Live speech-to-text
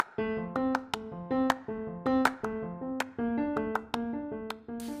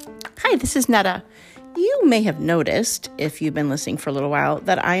Hi, this is Netta. You may have noticed, if you've been listening for a little while,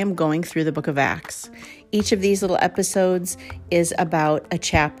 that I am going through the book of Acts. Each of these little episodes is about a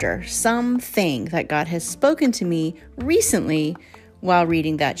chapter, something that God has spoken to me recently while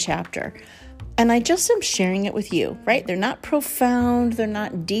reading that chapter. And I just am sharing it with you, right? They're not profound, they're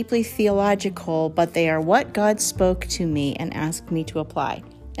not deeply theological, but they are what God spoke to me and asked me to apply.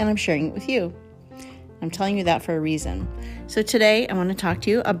 And I'm sharing it with you. I'm telling you that for a reason. So today I want to talk to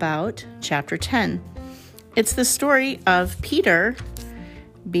you about chapter 10. It's the story of Peter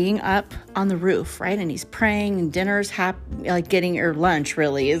being up on the roof, right? And he's praying, and dinner's lunch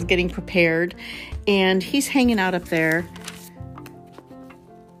really is getting prepared. And he's hanging out up there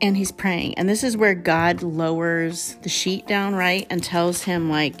and he's praying. And this is where God lowers the sheet down, right? And tells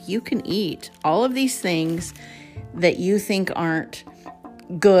him, you can eat all of these things that you think aren't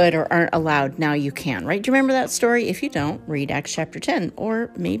good or aren't allowed. Now you can, right? Do you remember that story? If you don't, read Acts chapter 10, or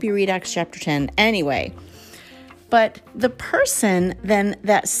maybe read Acts chapter 10 anyway. But the person then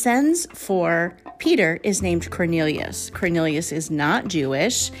that sends for Peter is named Cornelius. Cornelius is not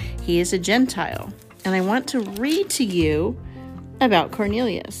Jewish. He is a Gentile. And I want to read to you about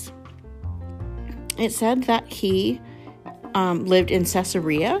Cornelius. It said that he lived in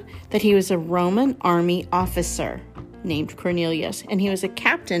Caesarea, that he was a Roman army officer named Cornelius, and he was a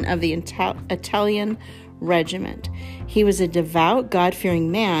captain of the Italian regiment. He was a devout,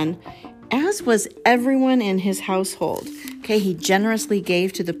 God-fearing man, as was everyone in his household. Okay, he generously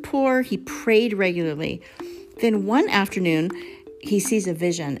gave to the poor. He prayed regularly. Then one afternoon, he sees a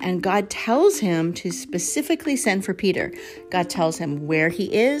vision, and God tells him to specifically send for Peter. God tells him where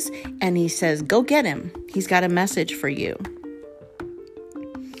he is, and he says, go get him. He's got a message for you.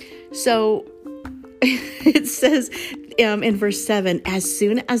 So it says in verse 7, as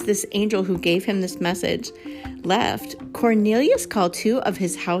soon as this angel who gave him this message left, Cornelius called 2 of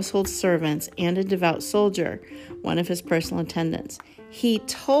his household servants and a devout soldier, one of his personal attendants. He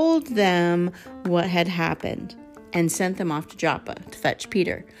told them what had happened and sent them off to Joppa to fetch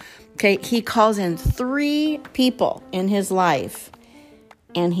Peter. Okay, he calls in 3 people in his life,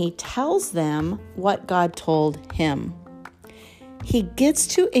 and he tells them what God told him. He gets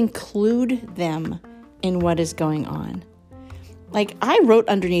to include them in what is going on. I wrote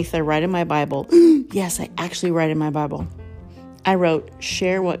underneath, I write in my Bible. Yes, I actually write in my Bible. I wrote,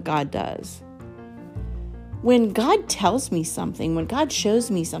 share what God does. When God tells me something, when God shows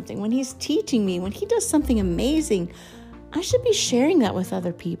me something, when he's teaching me, when he does something amazing, I should be sharing that with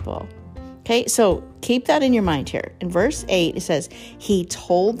other people. Okay, so keep that in your mind here. In verse 8, it says, he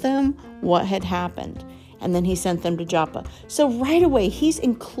told them what had happened, and then he sent them to Joppa. So right away, he's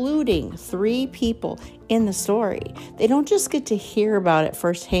including 3 people in the story. They don't just get to hear about it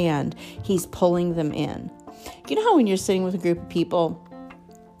firsthand. He's pulling them in. You know how when you're sitting with a group of people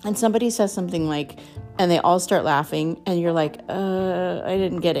and somebody says something and they all start laughing and you're like, I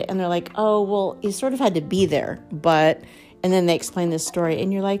didn't get it. And they're like, oh, well, you sort of had to be there, and then they explain this story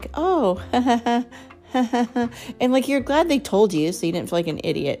and you're like, oh, and you're glad they told you so you didn't feel like an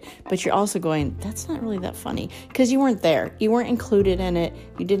idiot, but you're also going, that's not really that funny because you weren't there. You weren't included in it.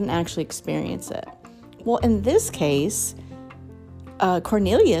 You didn't actually experience it. Well, in this case,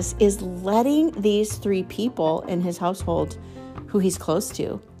 Cornelius is letting these 3 people in his household who he's close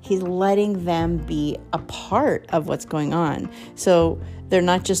to, he's letting them be a part of what's going on. So they're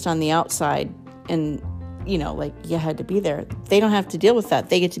not just on the outside and, you had to be there. They don't have to deal with that.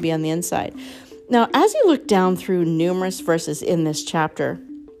 They get to be on the inside. Now, as you look down through numerous verses in this chapter,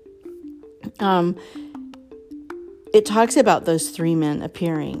 it talks about those 3 men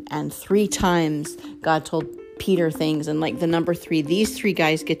appearing, and 3 times God told Peter things, and the number 3, these 3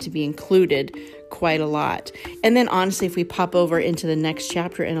 guys get to be included quite a lot. And then honestly, if we pop over into the next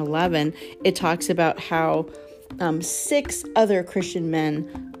chapter in 11, it talks about how 6 other Christian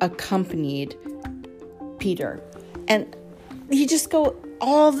men accompanied Peter. And you just go,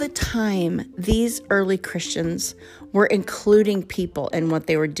 all the time, these early Christians were including people in what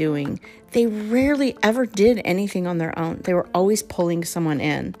they were doing. They rarely ever did anything on their own. They were always pulling someone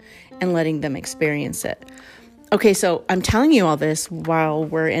in and letting them experience it. Okay, so I'm telling you all this while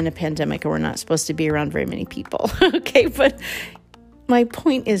we're in a pandemic and we're not supposed to be around very many people. Okay, but my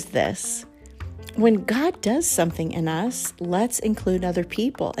point is this. When God does something in us, let's include other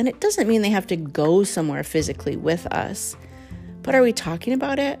people. And it doesn't mean they have to go somewhere physically with us. But are we talking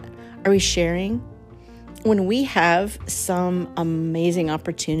about it? Are we sharing? When we have some amazing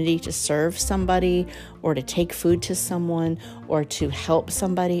opportunity to serve somebody or to take food to someone or to help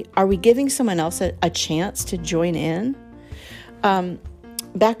somebody, are we giving someone else a chance to join in?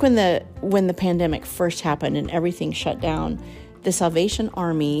 Back when the pandemic first happened and everything shut down, the Salvation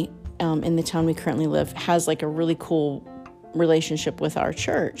Army in the town we currently live has like a really cool relationship with our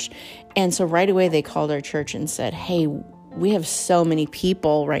church. And so right away they called our church and said, hey, we have so many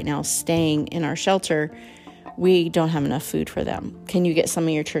people right now staying in our shelter. We don't have enough food for them. Can you get some of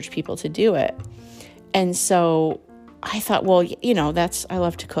your church people to do it? And so I thought, well, I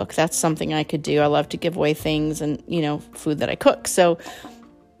love to cook. That's something I could do. I love to give away things and, food that I cook. So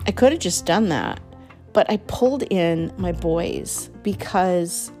I could have just done that. But I pulled in my boys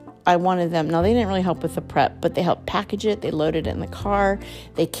because I wanted them. Now, they didn't really help with the prep, but they helped package it. They loaded it in the car.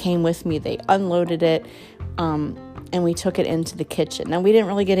 They came with me. They unloaded it. And we took it into the kitchen. Now, we didn't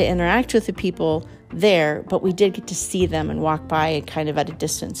really get to interact with the people there, but we did get to see them and walk by and kind of at a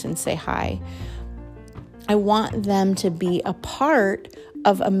distance and say hi. I want them to be a part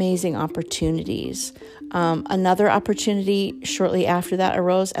of amazing opportunities. Another opportunity shortly after that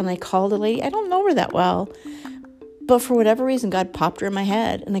arose, and I called a lady. I don't know her that well, but for whatever reason, God popped her in my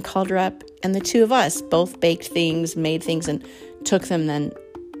head, and I called her up, and the two of us both baked things, made things, and took them then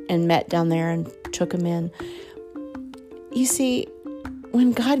and met down there and took them in. You see,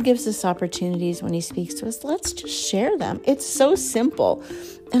 when God gives us opportunities, when he speaks to us, let's just share them. It's so simple.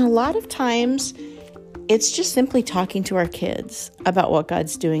 And a lot of times it's just simply talking to our kids about what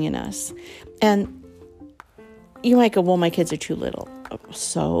God's doing in us. And you might go, well, my kids are too little.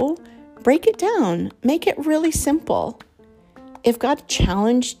 So break it down. Make it really simple. If God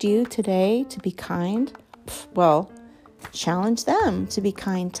challenged you today to be kind, well, challenge them to be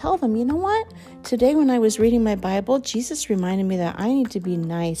kind. Tell them, you know what? Today when I was reading my Bible, Jesus reminded me that I need to be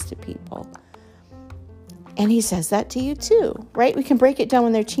nice to people. And he says that to you too, right? We can break it down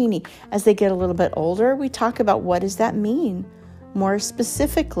when they're teeny. As they get a little bit older, we talk about what does that mean more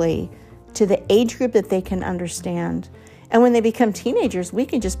specifically to the age group that they can understand. And when they become teenagers, we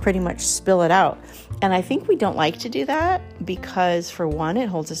can just pretty much spill it out. And I think we don't like to do that because, for one, it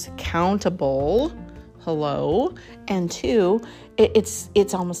holds us accountable. Hello. And two,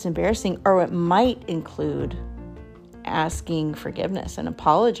 it's almost embarrassing, or it might include asking forgiveness and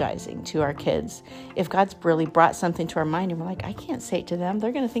apologizing to our kids. If God's really brought something to our mind and we're like, I can't say it to them,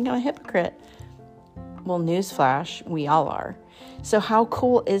 they're going to think I'm a hypocrite. Well, newsflash, we all are. So how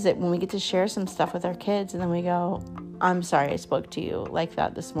cool is it when we get to share some stuff with our kids and then we go, I'm sorry I spoke to you like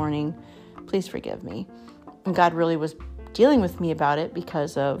that this morning. Please forgive me. And God really was dealing with me about it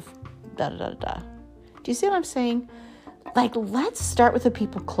because of da-da-da-da. Do you see what I'm saying? Like, let's start with the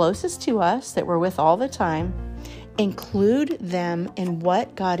people closest to us that we're with all the time. Include them in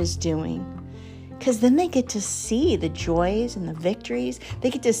what God is doing. Because then they get to see the joys and the victories. They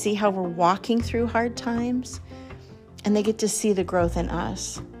get to see how we're walking through hard times. And they get to see the growth in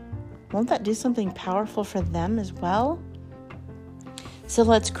us. Won't that do something powerful for them as well? So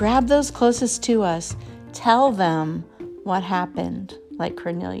let's grab those closest to us. Tell them what happened, like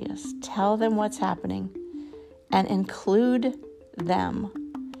Cornelius. Tell them what's happening and include them.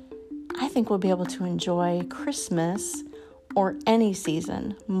 I think we'll be able to enjoy Christmas or any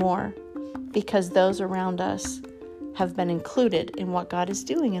season more because those around us have been included in what God is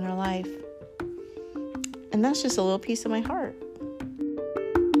doing in our life. And that's just a little piece of my heart.